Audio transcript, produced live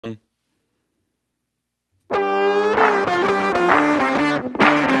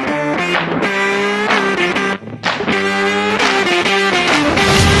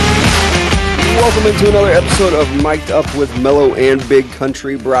welcome into another episode of Mic'd Up with Mellow and Big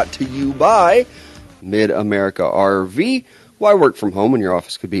Country, brought to you by Mid-America RV. Why work from home when your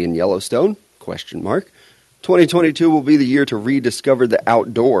office could be in Yellowstone? 2022 will be the year to rediscover the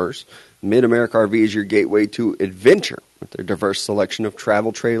outdoors. Mid-America RV is your gateway to adventure with their diverse selection of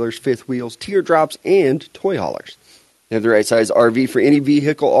travel trailers, fifth wheels, teardrops, and toy haulers. They have the right size RV for any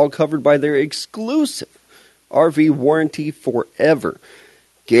vehicle, all covered by their exclusive RV warranty forever.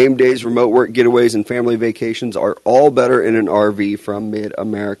 Game days, remote work getaways, and family vacations are all better in an RV from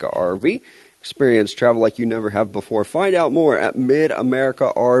Mid-America RV. Experience travel like you never have before. Find out more at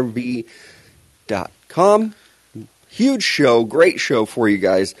midamericarv.com. Huge show, great show for you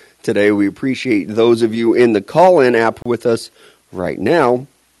guys today. We appreciate those of you in the call-in app with us right now,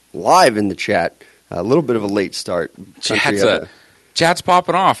 live in the chat. A little bit of a late start. Chat's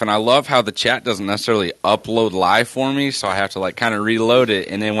popping off, and I love how the chat doesn't necessarily upload live for me, so I have to kind of reload it.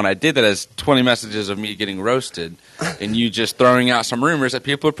 And then when I did that, it's 20 messages of me getting roasted, and you just throwing out some rumors that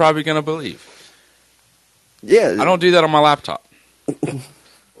people are probably going to believe. Yeah, I don't do that on my laptop.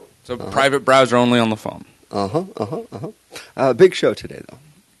 So private browser only on the phone. Big show today, though.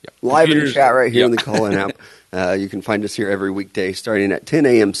 Yep. Live in the chat right here in the call-in app. You can find us here every weekday starting at 10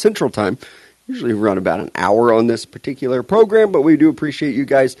 a.m. Central Time. Usually run about an hour on this particular program, but we do appreciate you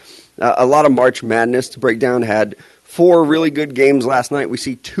guys. A lot of March Madness to break down. Had 4 really good games last night. We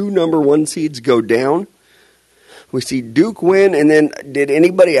see 2 number 1 seeds go down. We see Duke win, and then did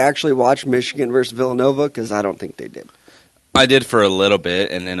anybody actually watch Michigan versus Villanova? Because I don't think they did. I did for a little bit,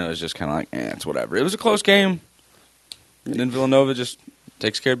 and then it was just kind of it's whatever. It was a close game, and then Villanova just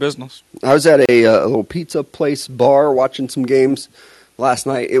takes care of business. I was at a little pizza place bar watching some games last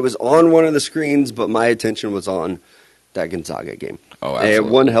night. It was on one of the screens, but my attention was on that Gonzaga game. Oh, absolutely.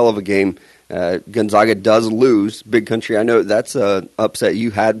 One hell of a game. Gonzaga does lose. Big Country, I know that's an upset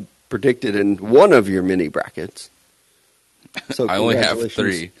you had predicted in one of your mini brackets. So I only have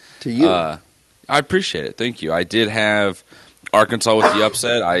 3. To you. I appreciate it. Thank you. I did have Arkansas with the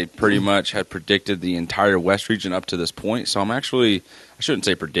upset. I pretty much had predicted the entire West region up to this point. So I'm actually, I shouldn't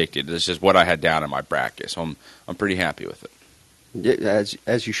say predicted. It's just what I had down in my bracket. So I'm pretty happy with it. Yeah,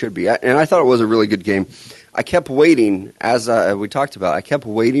 as you should be. And I thought it was a really good game. I kept waiting, as we talked about, I kept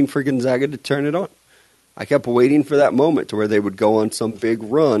waiting for Gonzaga to turn it on. I kept waiting for that moment to where they would go on some big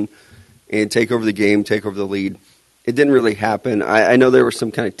run and take over the game, take over the lead. It didn't really happen. I know there were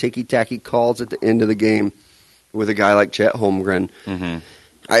some kind of ticky-tacky calls at the end of the game with a guy like Chet Holmgren. Mm-hmm.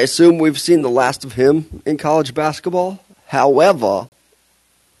 I assume we've seen the last of him in college basketball. However,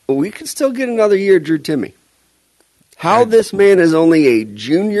 we could still get another year Drew Timme. How this man is only a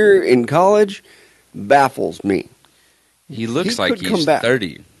junior in college baffles me. He looks like he's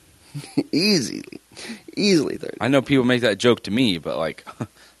 30. Easily 30. I know people make that joke to me, but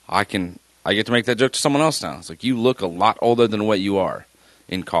I get to make that joke to someone else now. It's you look a lot older than what you are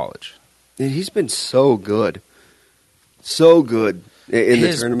in college. And he's been so good. So good in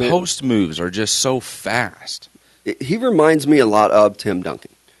the tournament. His post moves are just so fast. He reminds me a lot of Tim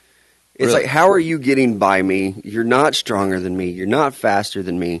Duncan. It's Really? how are you getting by me? You're not stronger than me. You're not faster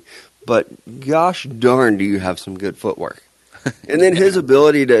than me. But gosh darn, do you have some good footwork. And then his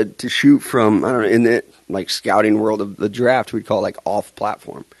ability to shoot from, I don't know, in the scouting world of the draft, we'd call off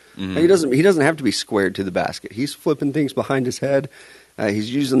platform. Mm-hmm. He doesn't have to be squared to the basket. He's flipping things behind his head.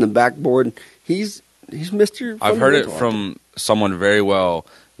 He's using the backboard. He's Mr. I've heard it from someone very well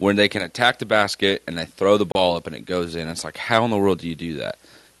when they can attack the basket and they throw the ball up and it goes in. It's how in the world do you do that?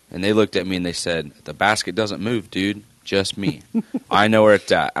 And they looked at me and they said, the basket doesn't move, dude. Just me. I know where it's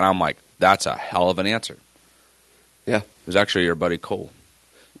at. And I'm like, that's a hell of an answer. Yeah. It was actually your buddy Cole.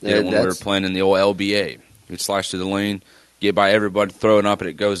 When we were playing in the old LBA. He'd slash through the lane, get by everybody, throw it up, and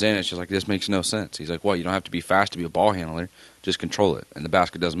it goes in. It's just this makes no sense. He's like, well, you don't have to be fast to be a ball handler. Just control it. And the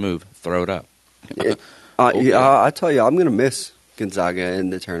basket doesn't move. Throw it up. I tell you, I'm going to miss Gonzaga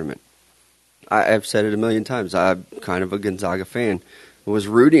in the tournament. I've said it a million times. I'm kind of a Gonzaga fan. I was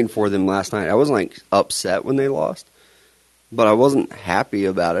rooting for them last night. I wasn't upset when they lost, but I wasn't happy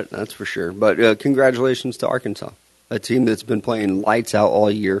about it, that's for sure. But congratulations to Arkansas, a team that's been playing lights out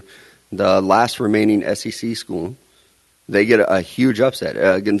all year. The last remaining SEC school, they get a huge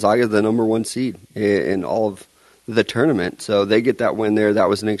upset. Gonzaga is the number 1 seed in all of the tournament, so they get that win there. That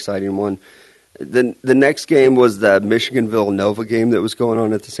was an exciting one. The next game was the Michigan-Villanova game that was going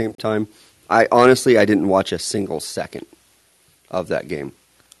on at the same time. I didn't watch a single second of that game.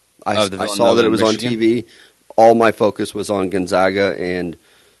 I saw that it was Michigan? on TV. All my focus was on Gonzaga and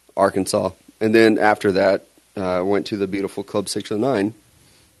Arkansas. And then after that, I went to the beautiful Club 609.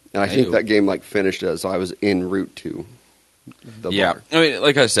 And I think that game finished as I was en route to bar. I mean,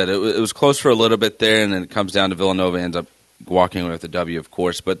 like I said, it was close for a little bit there, and then it comes down to Villanova ends up walking away with the W, of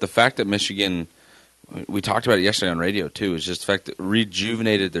course. But the fact that Michigan, we talked about it yesterday on radio too, is just the fact that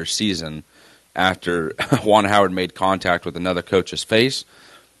rejuvenated their season after Juan Howard made contact with another coach's face.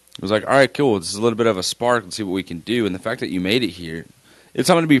 It was like, all right, cool, this is a little bit of a spark. Let's see what we can do. And the fact that you made it here, it's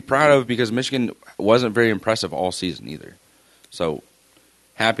something to be proud of because Michigan wasn't very impressive all season either. So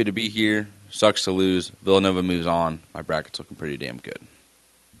happy to be here. Sucks to lose. Villanova moves on. My bracket's looking pretty damn good.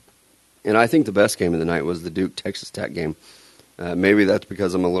 And I think the best game of the night was the Duke-Texas Tech game. Maybe that's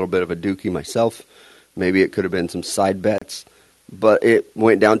because I'm a little bit of a Dookie myself. Maybe it could have been some side bets. But it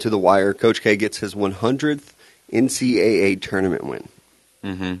went down to the wire. Coach K gets his 100th NCAA tournament win.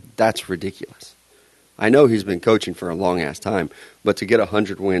 Mm-hmm. That's ridiculous. I know he's been coaching for a long-ass time, but to get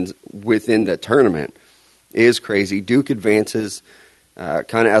 100 wins within the tournament is crazy. Duke advances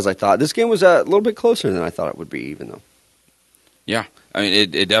kind of as I thought. This game was a little bit closer than I thought it would be, even though. Yeah, I mean,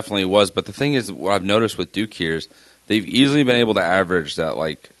 it definitely was. But the thing is, what I've noticed with Duke here is they've easily been able to average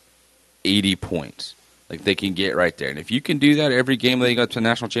that, 80 points. Like, they can get right there. And if you can do that every game they go to a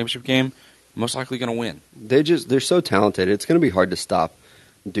national championship game, you're most likely going to win. They're so talented. It's going to be hard to stop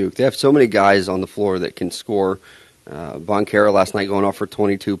Duke. They have so many guys on the floor that can score. Boncaro last night going off for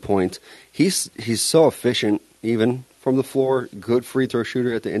 22 points. He's so efficient, even from the floor. Good free throw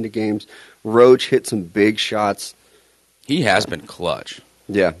shooter at the end of games. Roach hit some big shots. He has been clutch.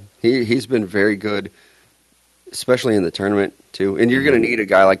 Yeah, he's been very good, especially in the tournament, too. And you're going to need a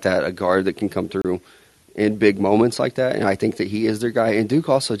guy like that, a guard that can come through in big moments like that. And I think that he is their guy. And Duke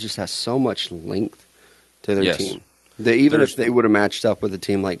also just has so much length to their team. That even if they would have matched up with a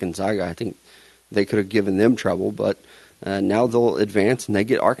team like Gonzaga, I think they could have given them trouble. But now they'll advance, and they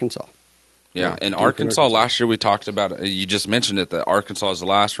get Arkansas. Yeah, and Arkansas last year we talked about, you just mentioned it, that Arkansas is the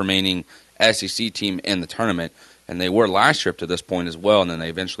last remaining SEC team in the tournament. And they were last year up to this point as well, and then they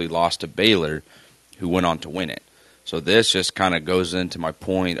eventually lost to Baylor, who went on to win it. So this just kind of goes into my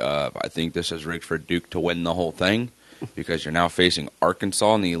point of I think this is rigged for Duke to win the whole thing because you're now facing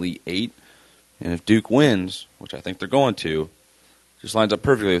Arkansas in the Elite Eight. And if Duke wins, which I think they're going to, just lines up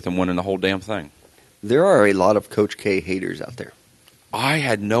perfectly with them winning the whole damn thing. There are a lot of Coach K haters out there. I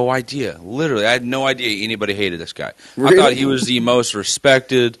had no idea. Literally, I had no idea anybody hated this guy. Really? I thought he was the most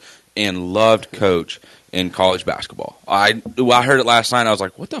respected and loved coach in college basketball. I heard it last night. I was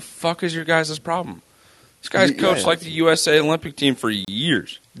like, what the fuck is your guys' problem? This guy's coached the USA Olympic team for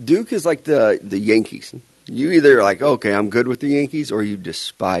years. Duke is like the Yankees. You either are like, okay, I'm good with the Yankees, or you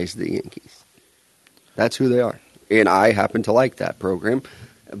despise the Yankees. That's who they are. And I happen to like that program,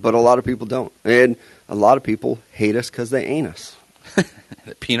 but a lot of people don't. And a lot of people hate us because they ain't us.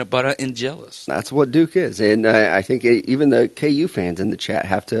 Peanut butter and jealous. That's what Duke is. And I think even the KU fans in the chat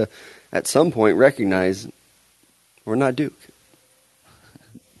have to, at some point, recognize we're not Duke.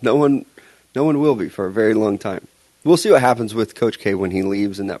 No one will be for a very long time. We'll see what happens with Coach K when he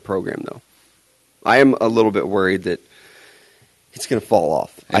leaves in that program, though. I am a little bit worried that it's going to fall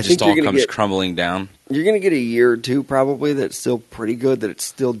off. I think all comes crumbling down. You're going to get a year or two probably that's still pretty good, that it's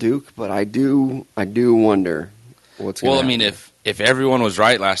still Duke, but I do wonder what's going to happen. I mean, if everyone was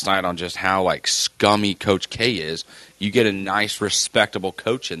right last night on just how scummy Coach K is, you get a nice, respectable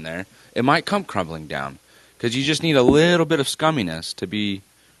coach in there, it might come crumbling down because you just need a little bit of scumminess to be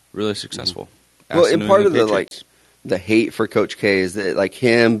really successful. Well, and part of the hate for Coach K is that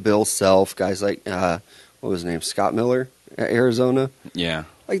him, Bill Self, guys like what was his name, Scott Miller at Arizona, yeah,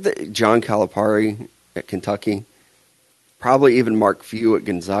 John Calipari at Kentucky, probably even Mark Few at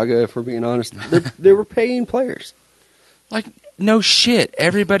Gonzaga. If we're being honest, they were paying players. No shit.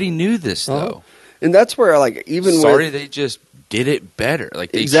 Everybody knew this though, and that's where they just did it better.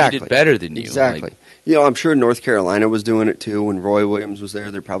 They did better than you. Exactly. I'm sure North Carolina was doing it too when Roy Williams was there.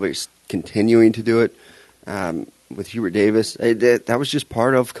 They're probably continuing to do it with Hubert Davis. That was just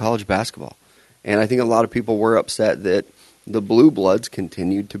part of college basketball. And I think a lot of people were upset that the Blue Bloods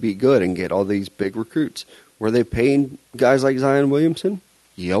continued to be good and get all these big recruits. Were they paying guys like Zion Williamson?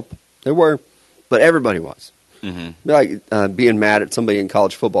 Yep, they were. But everybody was. Mm-hmm. Being mad at somebody in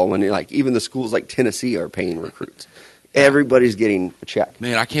college football when even the schools like Tennessee are paying recruits. Everybody's getting a check.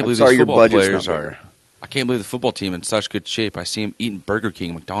 Man, I can't believe these football players are. I can't believe the football team in such good shape. I see them eating Burger King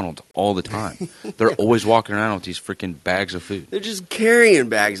and McDonald's all the time. They're always walking around with these freaking bags of food. They're just carrying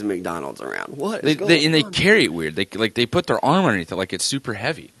bags of McDonald's around. What? They carry it weird. They put their arm underneath it like it's super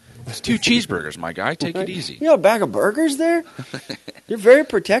heavy. It's 2 cheeseburgers, my guy. Take it easy. You got a bag of burgers there? You're very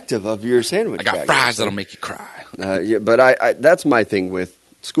protective of your sandwich. I got fries that'll make you cry. But I that's my thing with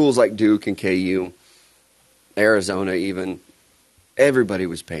schools like Duke and KU, Arizona even. Everybody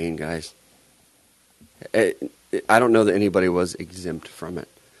was paying guys. I don't know that anybody was exempt from it.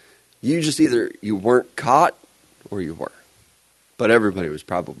 You just either you weren't caught or you were. But everybody was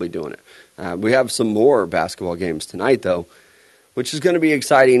probably doing it. We have some more basketball games tonight, though, which is going to be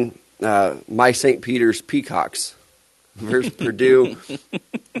exciting. My St. Peter's Peacocks versus Purdue.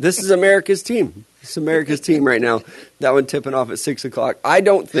 This is America's team. It's America's team right now. That one tipping off at 6 o'clock. I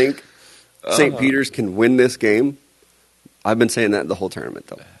don't think St. Peter's can win this game. I've been saying that the whole tournament,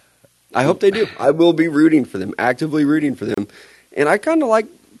 though. I hope they do. I will be rooting for them, actively rooting for them. And I kind of like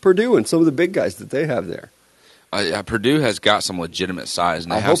Purdue and some of the big guys that they have there. Purdue has got some legitimate size.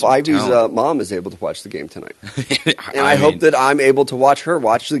 And I hope Ivy's mom is able to watch the game tonight. And I hope that I'm able to watch her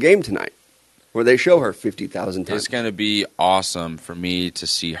watch the game tonight, where they show her 50,000 times. It's going to be awesome for me to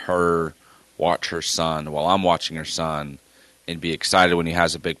see her watch her son while I'm watching her son and be excited when he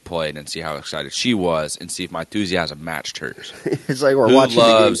has a big play and see how excited she was and see if my enthusiasm matched hers. It's like we're watching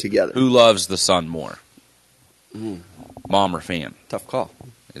the game together. Who loves the son more? Mom or fan? Tough call.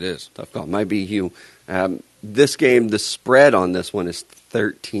 It is. Tough call. Might be Hugh. This game, the spread on this one is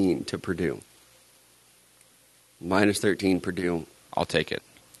 13 to Purdue. Minus 13 Purdue. I'll take it.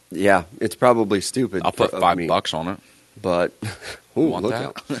 Yeah, it's probably stupid. I'll put $5 on it. But look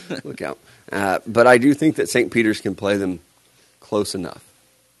out. Look out. But I do think that St. Peter's can play them close enough.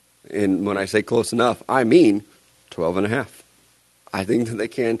 And when I say close enough, I mean 12.5. I think that they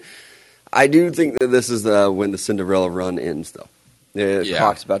can. I do think that this is when the Cinderella run ends, though. The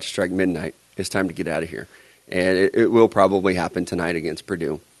clock's about to strike midnight. It's time to get out of here. And it will probably happen tonight against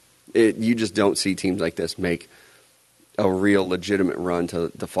Purdue. You just don't see teams like this make a real legitimate run to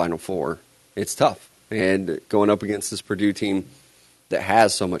the Final Four. It's tough. And going up against this Purdue team that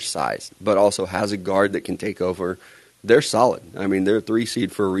has so much size, but also has a guard that can take over, they're solid. I mean, they're a 3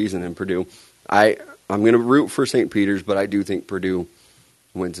 seed for a reason in Purdue. I'm going to root for St. Peter's, but I do think Purdue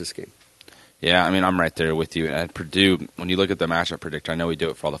wins this game. Yeah, I mean, I'm right there with you. At Purdue, when you look at the matchup predictor, I know we do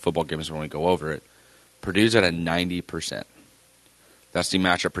it for all the football games when we go over it. Purdue's at a 90%. That's the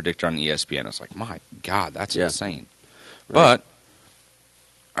matchup predictor on ESPN. It's like, my God, that's insane. Right.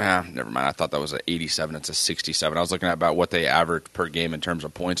 But, never mind. I thought that was an 87. It's a 67. I was looking at about what they average per game in terms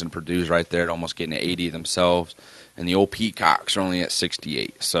of points, and Purdue's right there at almost getting to 80 themselves. And the old Peacocks are only at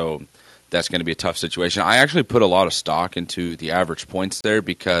 68. So that's going to be a tough situation. I actually put a lot of stock into the average points there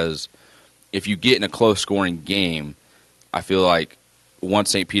because if you get in a close-scoring game, I feel like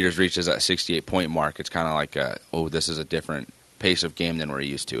once St. Peter's reaches that 68-point mark, it's kind of like, this is a different pace of game than we're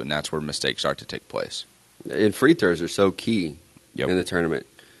used to, and that's where mistakes start to take place. And free throws are so key in the tournament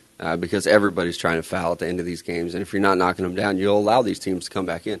because everybody's trying to foul at the end of these games, and if you're not knocking them down, you'll allow these teams to come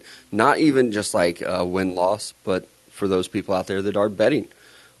back in. Not even just like a win-loss, but for those people out there that are betting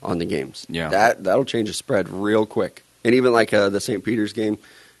on the games. Yeah. That'll change the spread real quick. And even like the St. Peter's game,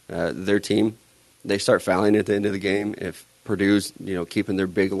 their team, they start fouling at the end of the game. If Purdue's keeping their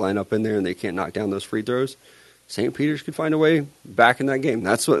big lineup in there and they can't knock down those free throws, St. Peter's could find a way back in that game.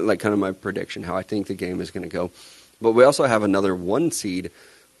 That's what kind of my prediction, how I think the game is going to go. But we also have another 1 seed,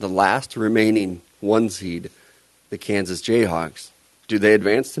 the last remaining 1 seed, the Kansas Jayhawks. Do they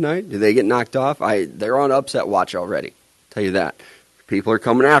advance tonight? Do they get knocked off? They're on upset watch already. Tell you that. People are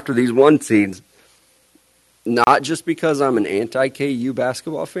coming after these 1 seeds. Not just because I'm an anti-KU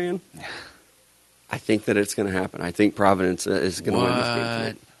basketball fan. I think that it's going to happen. I think Providence is going to win this game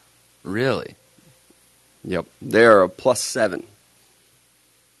tonight. Really? Yep. They're a +7.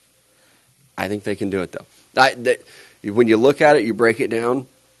 I think they can do it, though. When you look at it, you break it down,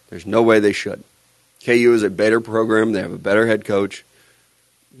 there's no way they should. KU is a better program. They have a better head coach.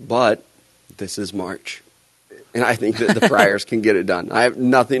 But this is March. And I think that the Friars can get it done. I have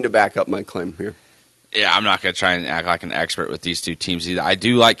nothing to back up my claim here. Yeah, I'm not going to try and act like an expert with these two teams either. I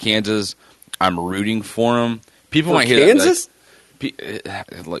do like Kansas. I'm rooting for them. People might hear Kansas?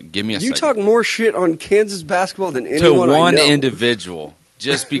 Look, give me a second. You talk more shit on Kansas basketball than anyone to one I know. Individual,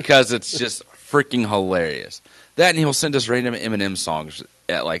 just because it's just freaking hilarious. That and he'll send us random Eminem songs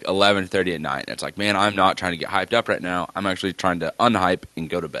at like 11:30 at night. It's like, man, I'm not trying to get hyped up right now. I'm actually trying to unhype and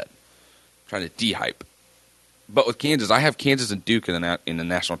go to bed. I'm trying to de-hype. But with Kansas, I have Kansas and Duke in the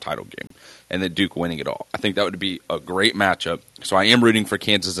national title game, and then Duke winning it all. I think that would be a great matchup. So I am rooting for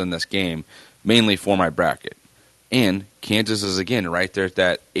Kansas in this game, mainly for my bracket. And Kansas is, again, right there at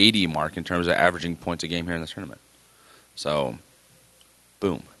that 80 mark in terms of averaging points a game here in this tournament. So,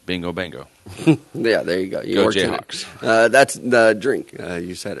 boom. Bingo, bango. Yeah, there you go. Go Jayhawks. That's the drink.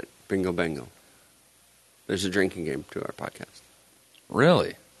 You said it. Bingo, bango. There's a drinking game to our podcast.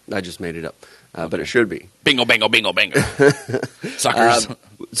 Really? I just made it up. But it should be. Bingo, bango, bingo, bango. Suckers.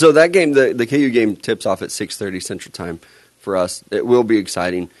 So that game, the KU game, tips off at 6:30 Central Time for us. It will be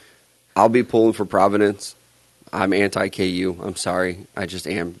exciting. I'll be pulling for Providence. I'm anti-KU. I'm sorry. I just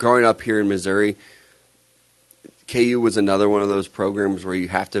am. Growing up here in Missouri, KU was another one of those programs where you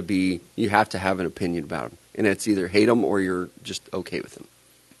have to have an opinion about them. And it's either hate them or you're just okay with them.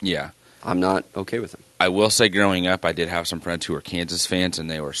 Yeah. I'm not okay with them. I will say growing up, I did have some friends who were Kansas fans, and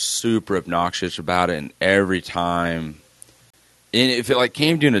they were super obnoxious about it. And every time, and if it like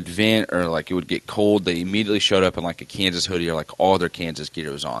came to an event or like it would get cold, they immediately showed up in like a Kansas hoodie or like all their Kansas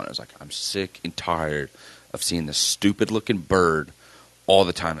gear was on. It was like, I'm sick and tired of seeing this stupid-looking bird all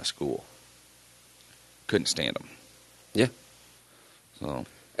the time at school. Couldn't stand them. Yeah. So,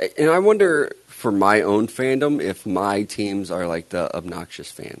 and I wonder for my own fandom if my teams are like the obnoxious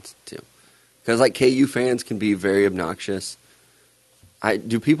fans too, because like KU fans can be very obnoxious.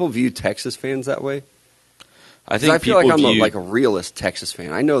 Do people view Texas fans that way? I think I feel like I'm view, like a realist Texas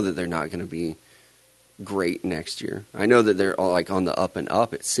fan. I know that they're not going to be great next year. I know that they're all like on the up and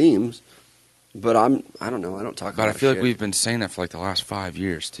up. It seems. But I don't know. I don't talk about it. But I feel like we've been saying that for like the last 5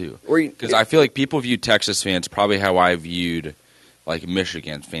 years, too. Because I feel like people view Texas fans probably how I viewed like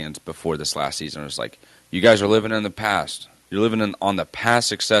Michigan fans before this last season. It was like, you guys are living in the past. You're living on the past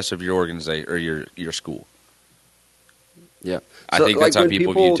success of your organization or your school. Yeah. I think that's how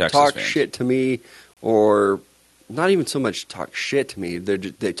people view Texas talk fans. Shit to me, or not even so much talk shit to me.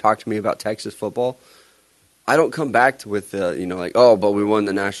 They talk to me about Texas football. I don't come back with like, oh, but we won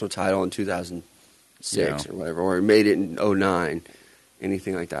the national title in 2006 or whatever, or we made it in 2009,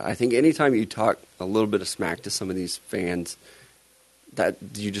 anything like that. I think anytime you talk a little bit of smack to some of these fans, that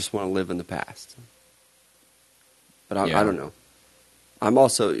you just want to live in the past. But I don't know.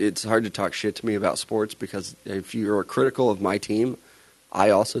 It's hard to talk shit to me about sports because if you're critical of my team, I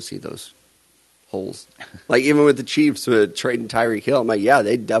also see those holes. Like even with the Chiefs trading Tyreek Hill, I'm like, yeah,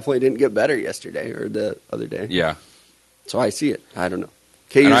 they definitely didn't get better yesterday or the other day. Yeah. So I see it. I don't know.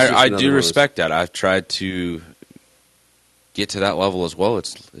 And I do respect that. I've tried to get to that level as well.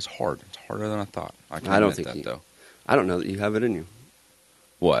 It's hard. It's harder than I thought. I don't think that, though. I don't know that you have it in you.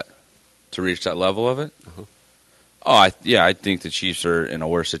 What? To reach that level of it? Uh-huh. Oh, I think the Chiefs are in a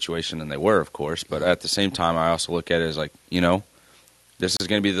worse situation than they were, of course. But at the same time, I also look at it as like, this is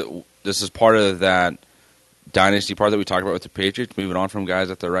going to be this is part of that dynasty part that we talked about with the Patriots, moving on from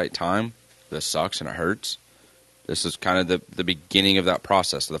guys at the right time. This sucks and it hurts. This is kind of the beginning of that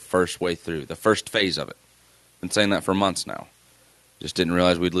process, the first way through, the first phase of it. Been saying that for months now. Just didn't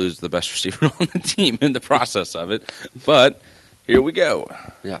realize we'd lose the best receiver on the team in the process of it. But here we go.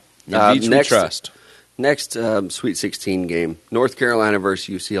 Yeah. Next, we trust. Next Sweet 16 game, North Carolina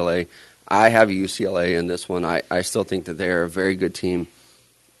versus UCLA. I have UCLA in this one. I still think that they're a very good team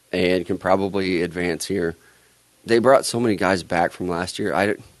and can probably advance here. They brought so many guys back from last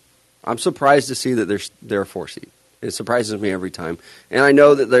year. I'm surprised to see that they're a 4 seed. It surprises me every time. And I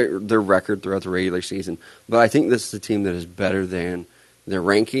know that their record throughout the regular season, but I think this is a team that is better than their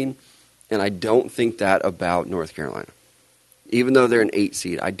ranking, and I don't think that about North Carolina. Even though they're an 8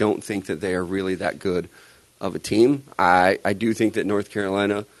 seed, I don't think that they are really that good of a team. I do think that North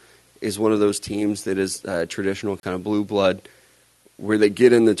Carolina is one of those teams that is traditional kind of blue blood, where they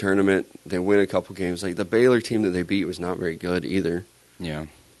get in the tournament, they win a couple games. Like the Baylor team that they beat was not very good either. Yeah.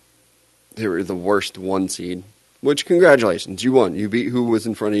 They were the worst 1 seed, which congratulations, you won. You beat who was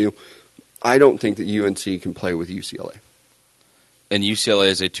in front of you. I don't think that UNC can play with UCLA. And UCLA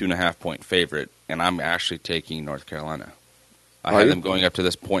is a 2.5-point favorite, and I'm actually taking North Carolina. I had them going up to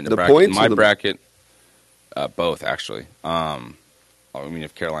this point in the bracket. Points my bracket, both actually.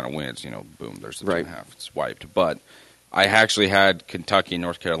 If Carolina wins, boom, there's the 2.5. It's wiped. But I actually had Kentucky and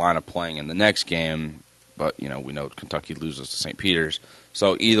North Carolina playing in the next game, but we know Kentucky loses to St. Peter's.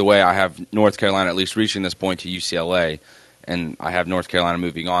 So either way, I have North Carolina at least reaching this point to UCLA, and I have North Carolina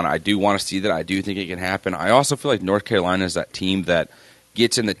moving on. I do want to see that. I do think it can happen. I also feel like North Carolina is that team that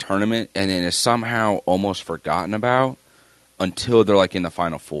gets in the tournament and then is somehow almost forgotten about until they're like in the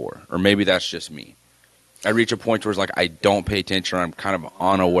Final Four. Or maybe that's just me. I reach a point where it's like I don't pay attention. I'm kind of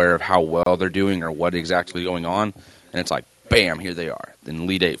unaware of how well they're doing or what exactly going on. And it's like, bam, here they are. Then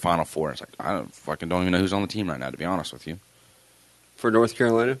Elite Eight, Final Four. It's like, I don't even know who's on the team right now, to be honest with you. For North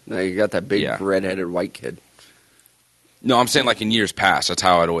Carolina? Now you got that big red-headed white kid. No, I'm saying like in years past. That's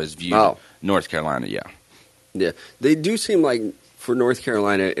how I'd always viewed North Carolina, yeah. Yeah. They do seem like, for North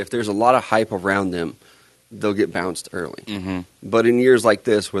Carolina, if there's a lot of hype around them, they'll get bounced early. Mm-hmm. But in years like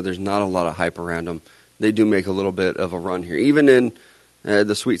this, where there's not a lot of hype around them, they do make a little bit of a run here. Even in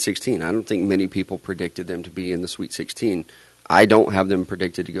the Sweet 16, I don't think many people predicted them to be in the Sweet 16. I don't have them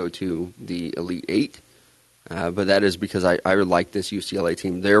predicted to go to the Elite Eight, but that is because I like this UCLA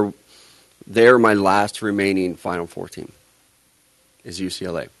team. They're my last remaining Final Four team. is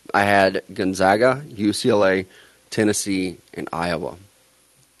UCLA. I had Gonzaga, UCLA, Tennessee, and Iowa.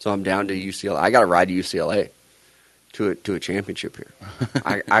 So I'm down to UCLA. I got to ride UCLA to a championship here.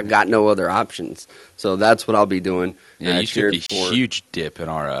 I got no other options. So that's what I'll be doing. Yeah, you took a huge dip in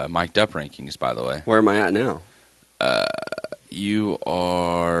our mic'd up rankings, by the way. Where am I at now? You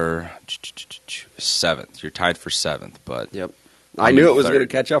are 7th. You're tied for 7th, but yep. I knew it was going to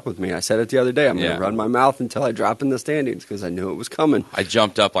catch up with me. I said it the other day. I'm going to run my mouth until I drop in the standings because I knew it was coming. I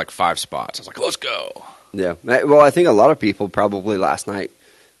jumped up like 5 spots. I was like, let's go. Yeah. Well, I think a lot of people probably last night,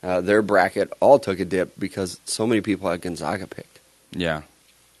 their bracket all took a dip because so many people had Gonzaga picked. Yeah.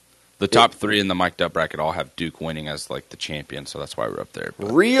 The top 3 in the mic'd up bracket all have Duke winning as like the champion, so that's why we're up there.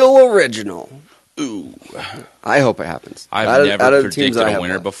 But. Real original. Ooh. I hope it happens. I've never predicted a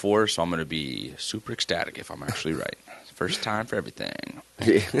winner before, so I'm going to be super ecstatic if I'm actually right. First time for everything.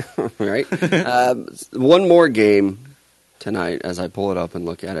 Right? One more game tonight as I pull it up and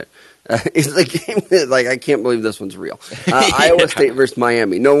look at it. Is the game that, I can't believe this one's real. Iowa State versus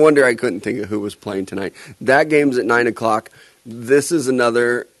Miami. No wonder I couldn't think of who was playing tonight. That game's at 9 o'clock. This is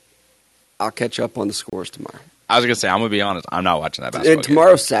another. I'll catch up on the scores tomorrow. I was going to say, I'm going to be honest. I'm not watching that basketball game.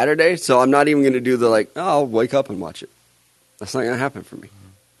 Tomorrow's Saturday, so I'm not even going to do the, I'll wake up and watch it. That's not going to happen for me.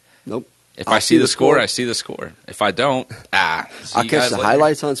 Nope. If I see the score, I see the score. If I don't, I'll catch the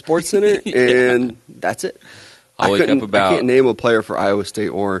highlights on SportsCenter, and that's it. I can't name a player for Iowa State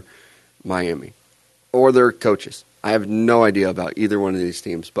or Miami or their coaches. I have no idea about either one of these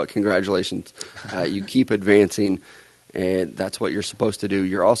teams, but congratulations. You keep advancing, and that's what you're supposed to do.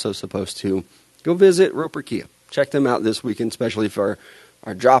 You're also supposed to go visit Roper Kia. Check them out this weekend, especially for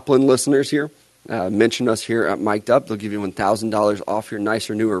our Joplin listeners here. Mention us here at Mic'd Up. They'll give you $1,000 off your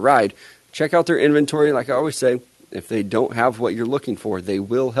nicer, newer ride. Check out their inventory. Like I always say, if they don't have what you're looking for, they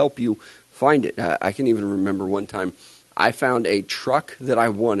will help you find it. I can even remember one time I found a truck that I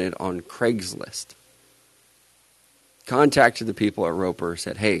wanted on Craigslist. Contacted the people at Roper,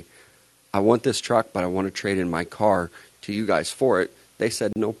 said, hey, I want this truck, but I want to trade in my car to you guys for it. They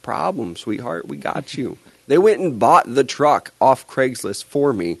said, no problem, sweetheart, we got you. They went and bought the truck off Craigslist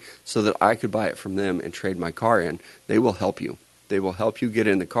for me so that I could buy it from them and trade my car in. They will help you. They will help you get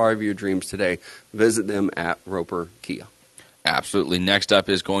in the car of your dreams today. Visit them at Roper Kia. Absolutely. Next up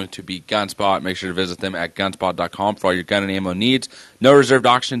is going to be Gunspot. Make sure to visit them at gunspot.com for all your gun and ammo needs. No reserved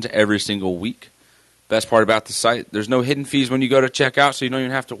auctions every single week. Best part about the site, there's no hidden fees when you go to checkout, so you don't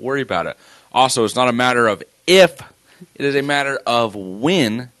even have to worry about it. Also, it's not a matter of if, it is a matter of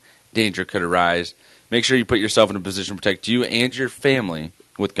when danger could arise. Make sure you put yourself in a position to protect you and your family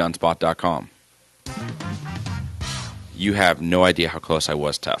with gunspot.com. You have no idea how close I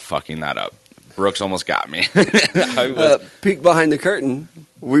was to fucking that up. Brooks almost got me. Peek behind the curtain,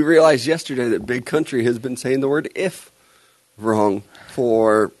 we realized yesterday that Big Country has been saying the word if wrong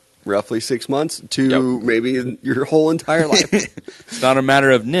for roughly 6 months to maybe your whole entire life. It's not a matter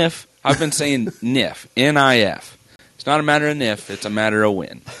of NIF. I've been saying NIF, N-I-F. It's not a matter of NIF. It's a matter of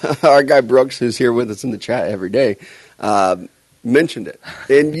when. Our guy Brooks, who's here with us in the chat every day, mentioned it.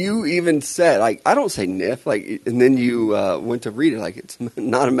 And you even said, I don't say NIF. And then you went to read it it's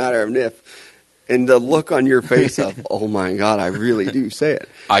not a matter of NIF. And the look on your face of, oh, my God, I really do say it.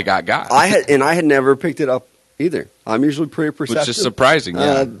 I got. I had never picked it up either. I'm usually pretty perceptive. Which is surprising,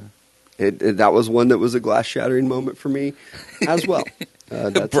 yeah. That was one that was a glass-shattering moment for me as well.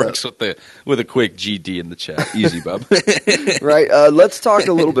 Brooks with a quick GD in the chat. Easy, bub. Right. Let's talk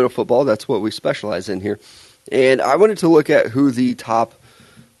a little bit of football. That's what we specialize in here. And I wanted to look at who the top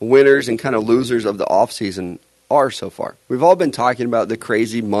winners and kind of losers of the offseason are so far. We've all been talking about the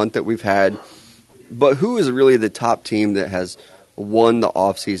crazy month that we've had, but who is really the top team that has won the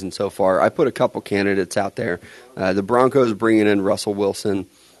offseason so far? I put a couple candidates out there. The Broncos bringing in Russell Wilson.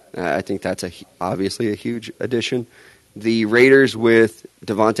 I think that's obviously a huge addition. The Raiders with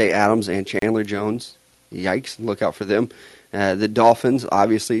Devontae Adams and Chandler Jones. Yikes, look out for them. The Dolphins,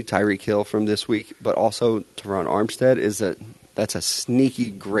 obviously, Tyreek Hill from this week, but also Teron Armstead that's a sneaky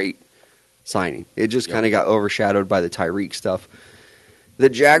great signing. It just kind of got overshadowed by the Tyreek stuff. The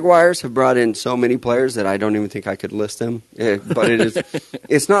Jaguars have brought in so many players that I don't even think I could list them. But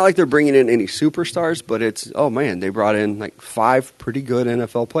it's not like they're bringing in any superstars, but they brought in 5 pretty good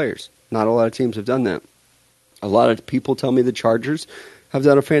NFL players. Not a lot of teams have done that. A lot of people tell me the Chargers have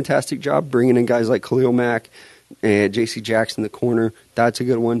done a fantastic job bringing in guys like Khalil Mack and J.C. Jackson, the corner. That's a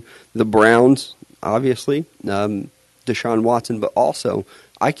good one. The Browns, obviously, Deshaun Watson, but also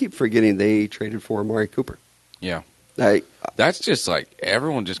I keep forgetting they traded for Amari Cooper. Yeah. That's just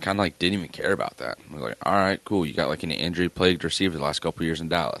everyone just kind of didn't even care about that. We're all right, cool. You got an injury-plagued receiver the last couple of years in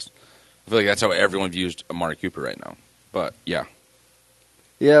Dallas. I feel like that's how everyone views Amari Cooper right now. But, yeah.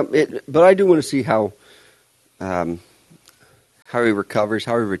 Yeah, but I do want to see how he recovers,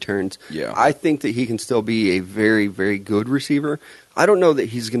 how he returns. Yeah. I think that he can still be a very, very good receiver. I don't know that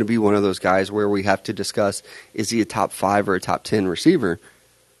he's going to be one of those guys where we have to discuss, is he a top 5 or a top 10 receiver?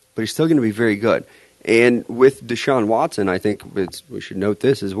 But he's still going to be very good. And with Deshaun Watson, I think we should note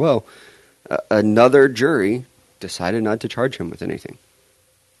this as well. Another jury decided not to charge him with anything.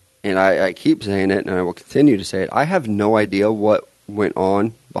 And I keep saying it, and I will continue to say it. I have no idea what went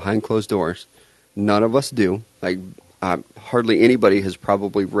on behind closed doors. None of us do. Hardly anybody has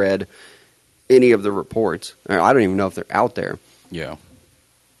probably read any of the reports. I don't even know if they're out there. Yeah.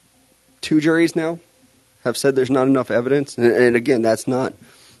 2 juries now have said there's not enough evidence. And again, that's not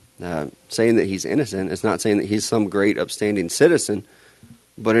saying that he's innocent. It's not saying that he's some great upstanding citizen.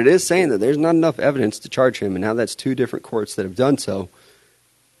 But it is saying that there's not enough evidence to charge him. And now that's 2 different courts that have done so.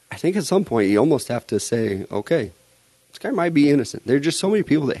 I think at some point you almost have to say, okay, this guy might be innocent. There are just so many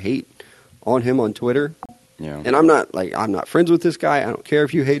people that hate on him on Twitter. Yeah. And I'm not friends with this guy. I don't care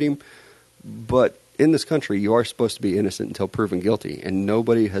if you hate him. But in this country, you are supposed to be innocent until proven guilty, and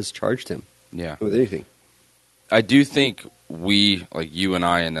nobody has charged him with anything. I do think we, like you and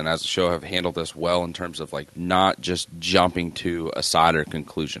I, and then as a show, have handled this well in terms of not just jumping to a side or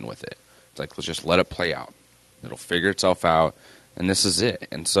conclusion with it. It's let's just let it play out. It'll figure itself out, and this is it.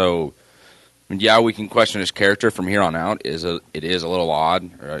 And so, yeah, we can question his character from here on out. It is a little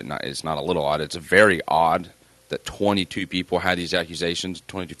odd, or not, it's not a little odd. It's very odd that 22 people had these accusations,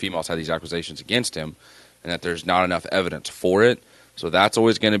 22 females had these accusations against him, and that there's not enough evidence for it. So that's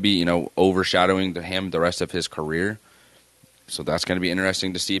always going to be, overshadowing him the rest of his career. So that's going to be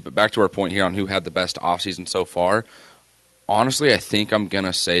interesting to see. But back to our point here on who had the best offseason so far, honestly, I think I'm going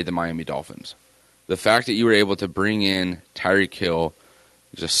to say the Miami Dolphins. The fact that you were able to bring in Tyreek Hill,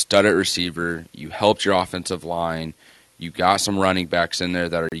 who's a stud at receiver, you helped your offensive line, you got some running backs in there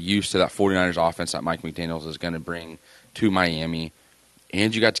that are used to that 49ers offense that Mike McDaniels is going to bring to Miami,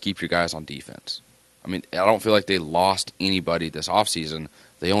 and you got to keep your guys on defense. I mean, I don't feel like they lost anybody this offseason.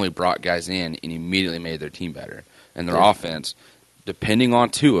 They only brought guys in and immediately made their team better. And their offense, depending on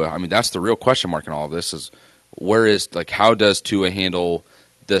Tua, I mean, that's the real question mark in all of this is how does Tua handle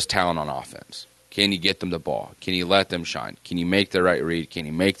this talent on offense? Can he get them the ball? Can he let them shine? Can he make the right read? Can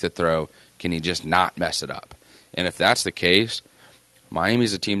he make the throw? Can he just not mess it up? And if that's the case,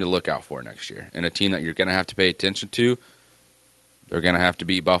 Miami's a team to look out for next year, and a team that you're going to have to pay attention to. They're going to have to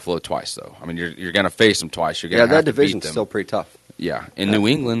beat Buffalo twice, though. I mean, you're going to face them twice. You're going to have that to division's beat them. Still pretty tough. Yeah, in New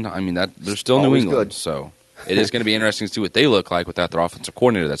England, I mean they're still New England, good. So it is going to be interesting to see what they look like without their offensive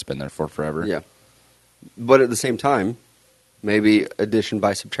coordinator that's been there for forever. Yeah, but at the same time, maybe addition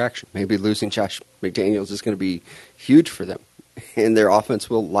by subtraction. Maybe losing Josh McDaniels is going to be huge for them, and their offense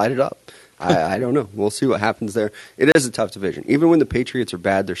will light it up. I don't know. We'll see what happens there. It is a tough division. Even when the Patriots are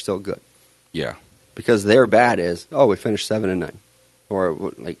bad, they're still good. Yeah. Because their bad is, we finished 7-9. Or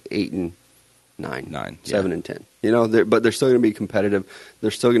 8-9. 7-10. But they're still going to be competitive.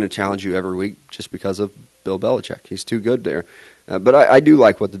 They're still going to challenge you every week just because of Bill Belichick. He's too good there. But I do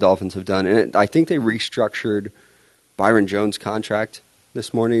like what the Dolphins have done. And I think they restructured Byron Jones' contract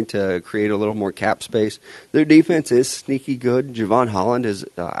this morning to create a little more cap space. Their defense is sneaky good. Javon Holland is,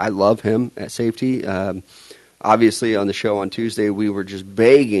 I love him at safety. Obviously, on the show on Tuesday, we were just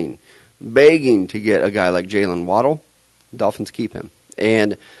begging to get a guy like Jalen Waddle. Dolphins keep him.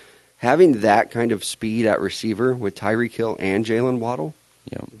 And having that kind of speed at receiver with Tyreek Hill and Jalen Waddle,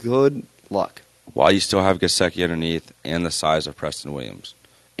 good luck. While you still have Gesicki underneath and the size of Preston Williams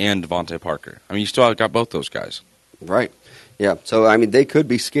and Devontae Parker. I mean, you still have got both those guys. Right. Yeah, so, I mean, they could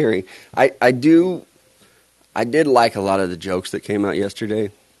be scary. I did like a lot of the jokes that came out yesterday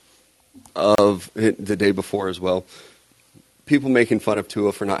of the day before as well. People making fun of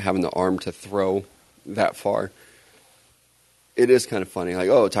Tua for not having the arm to throw that far. It is kind of funny.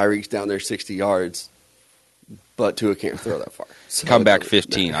 Tyreek's down there 60 yards, but Tua can't throw that far. So come back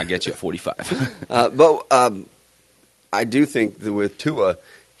 15. I'll get you at 45. But I do think that with Tua,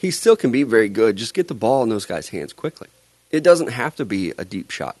 he still can be very good. Just get the ball in those guys' hands quickly. It doesn't have to be a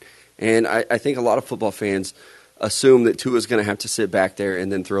deep shot. And I think a lot of football fans assume that Tua's going to have to sit back there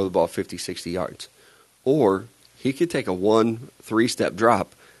and then throw the ball 50, 60 yards. Or he could take a 1-3-step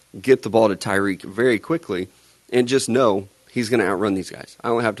drop, get the ball to Tyreek very quickly, and just know he's going to outrun these guys. I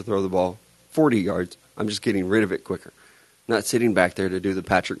only have to throw the ball 40 yards. I'm just getting rid of it quicker. Not sitting back there to do the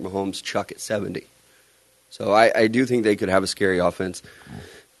Patrick Mahomes chuck at 70. So I do think they could have a scary offense.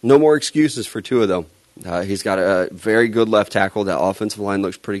 No more excuses for Tua, though. He's got a very good left tackle. That offensive line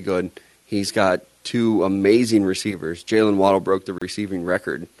looks pretty good. He's got 2 amazing receivers. Jalen Waddle broke the receiving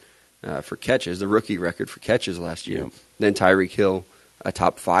record for catches, the rookie record for catches last year. Then Tyreek Hill a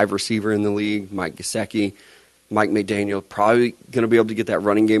top 5 receiver in the league. Mike Gesicki, Mike McDaniel, probably going to be able to get that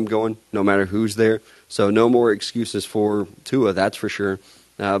running game going no matter who's there. So no more excuses for Tua, that's for sure.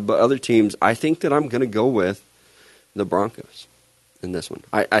 But other teams, I think that I'm going to go with the Broncos in this one.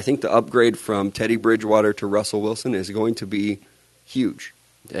 I think the upgrade from Teddy Bridgewater to Russell Wilson is going to be huge.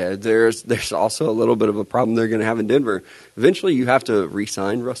 There's also a little bit of a problem they're going to have in Denver. Eventually, you have to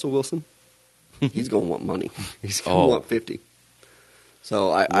re-sign Russell Wilson. He's going to want money. He's going to want 50.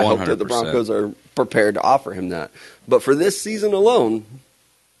 So I hope that the Broncos are prepared to offer him that. But for this season alone,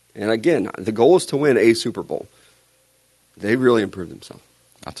 and again, the goal is to win a Super Bowl. They really improved themselves.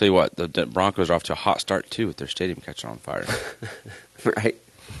 I'll tell you what, the Broncos are off to a hot start, too, with their stadium catching on fire. Right?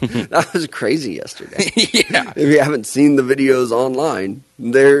 That was crazy yesterday. Yeah. If you haven't seen the videos online,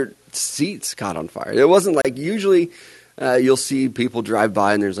 their seats caught on fire. It wasn't like usually you'll see people drive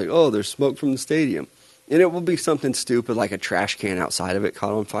by and there's like, oh, there's smoke from the stadium. And it will be something stupid like a trash can outside of it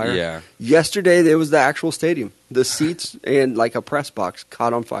caught on fire. Yeah. Yesterday, there was the actual stadium. The seats and like a press box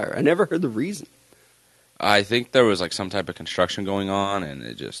caught on fire. I never heard the reason. I think there was like some type of construction going on, and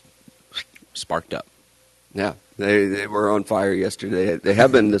it just sparked up. Yeah, they were on fire yesterday. They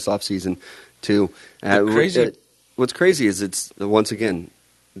have been this offseason, too. What's crazy is it's, once again,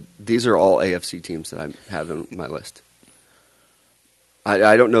 these are all AFC teams that I have on my list.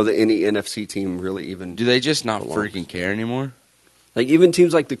 I don't know that any NFC team really even... Do they just not freaking care anymore? Like, even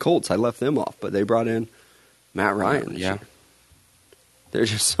teams like the Colts, I left them off, but they brought in Matt Ryan this year. There's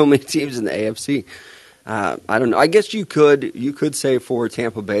just so many teams in the AFC. I don't know. I guess you could say for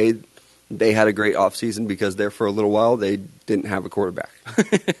Tampa Bay, they had a great offseason because there for a little while they didn't have a quarterback.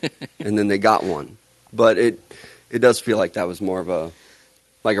 And then they got one. But it does feel like that was more of a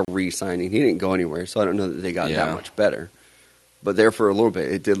re-signing. He didn't go anywhere, so I don't know that they got that much better. But there for a little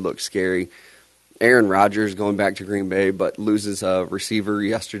bit, it did look scary. Aaron Rodgers going back to Green Bay, but loses a receiver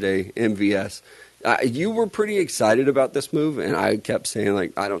yesterday, MVS. You were pretty excited about this move, and I kept saying,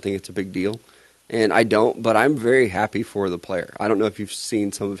 like, I don't think it's a big deal. And I don't, but I'm very happy for the player. I don't know if you've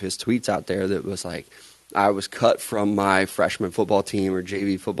seen some of his tweets out there that was like, I was cut from my freshman football team or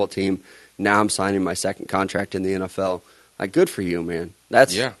JV football team. Now I'm signing my second contract in the NFL. Like, good for you, man.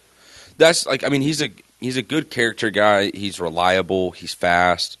 That's like, I mean, he's a good character guy. He's reliable. He's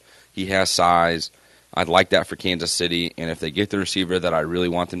fast. He has size. I'd like that for Kansas City. And if they get the receiver that I really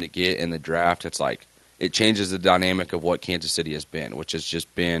want them to get in the draft, it's like it changes the dynamic of what Kansas City has been, which has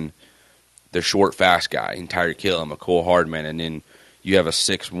just been the short, fast guy, and Tyreek Hill and McCole Hardman, and then you have a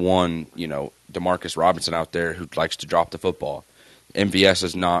 6'1", Demarcus Robinson out there who likes to drop the football. MVS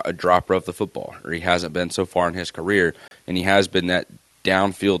is not a dropper of the football, or he hasn't been so far in his career, and he has been that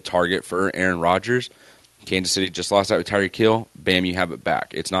downfield target for Aaron Rodgers. Kansas City just lost out with Tyreek Hill. Bam, you have it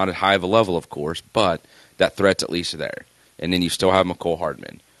back. It's not as high of a level, of course, but that threat's at least there. And then you still have McCole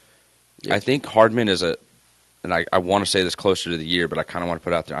Hardman. Yes. I think Hardman is and I want to say this closer to the year, but I kind of want to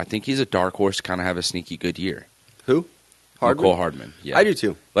put it out there. I think he's a dark horse to kind of have a sneaky good year. Who? Hardman? McCole Hardman. Yeah. I do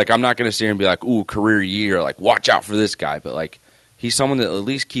too. Like, I'm not going to sit here and be like, ooh, career year, like, watch out for this guy. But, like, he's someone that at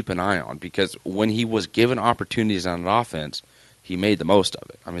least keep an eye on because when he was given opportunities on an offense, he made the most of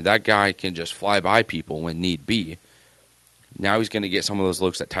it. I mean, that guy can just fly by people when need be. Now he's going to get some of those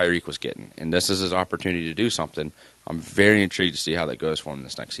looks that Tyreek was getting, and this is his opportunity to do something. I'm very intrigued to see how that goes for him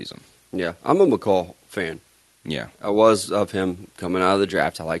this next season. Yeah, I'm a McCall fan. Yeah. I was of him coming out of the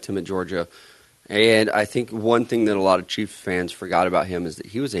draft. I liked him at Georgia. And I think one thing that a lot of Chiefs fans forgot about him is that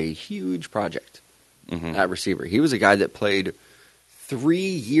he was a huge project at receiver. He was a guy that played 3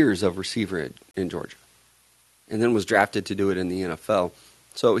 years of receiver in Georgia and then was drafted to do it in the NFL.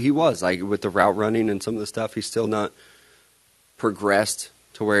 So he was, like, with the route running and some of the stuff, he's still not progressed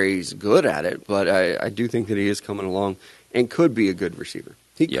to where he's good at it. But I do think that he is coming along and could be a good receiver.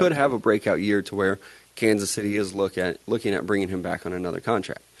 He could have a breakout year to where Kansas City is looking at bringing him back on another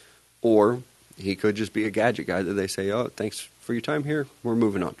contract. Or he could just be a gadget guy that they say, oh, thanks for your time here. We're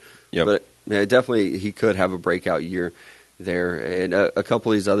moving on. Yep. But definitely he could have a breakout year there. And a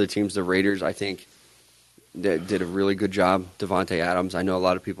couple of these other teams, the Raiders, I think, that did a really good job. Devontae Adams, I know a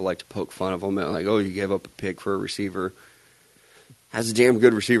lot of people like to poke fun of him. Like, oh, you gave up a pick for a receiver. That's a damn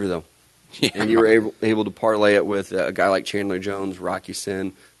good receiver, though. Yeah. And you were able to parlay it with a guy like Chandler Jones, Rocky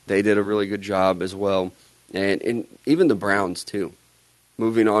Sin. They did a really good job as well. And even the Browns, too.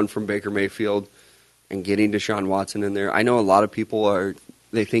 Moving on from Baker Mayfield and getting Deshaun Watson in there. I know a lot of people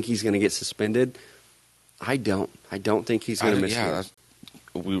they think he's going to get suspended. I don't. I don't think he's going to miss it.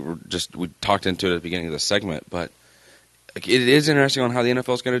 We talked into it at the beginning of the segment, but it is interesting on how the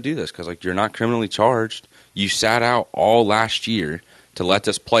NFL is going to do this because, like, you're not criminally charged. You sat out all last year to let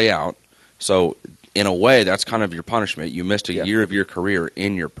this play out. So in a way, that's kind of your punishment. You missed a Yeah. year of your career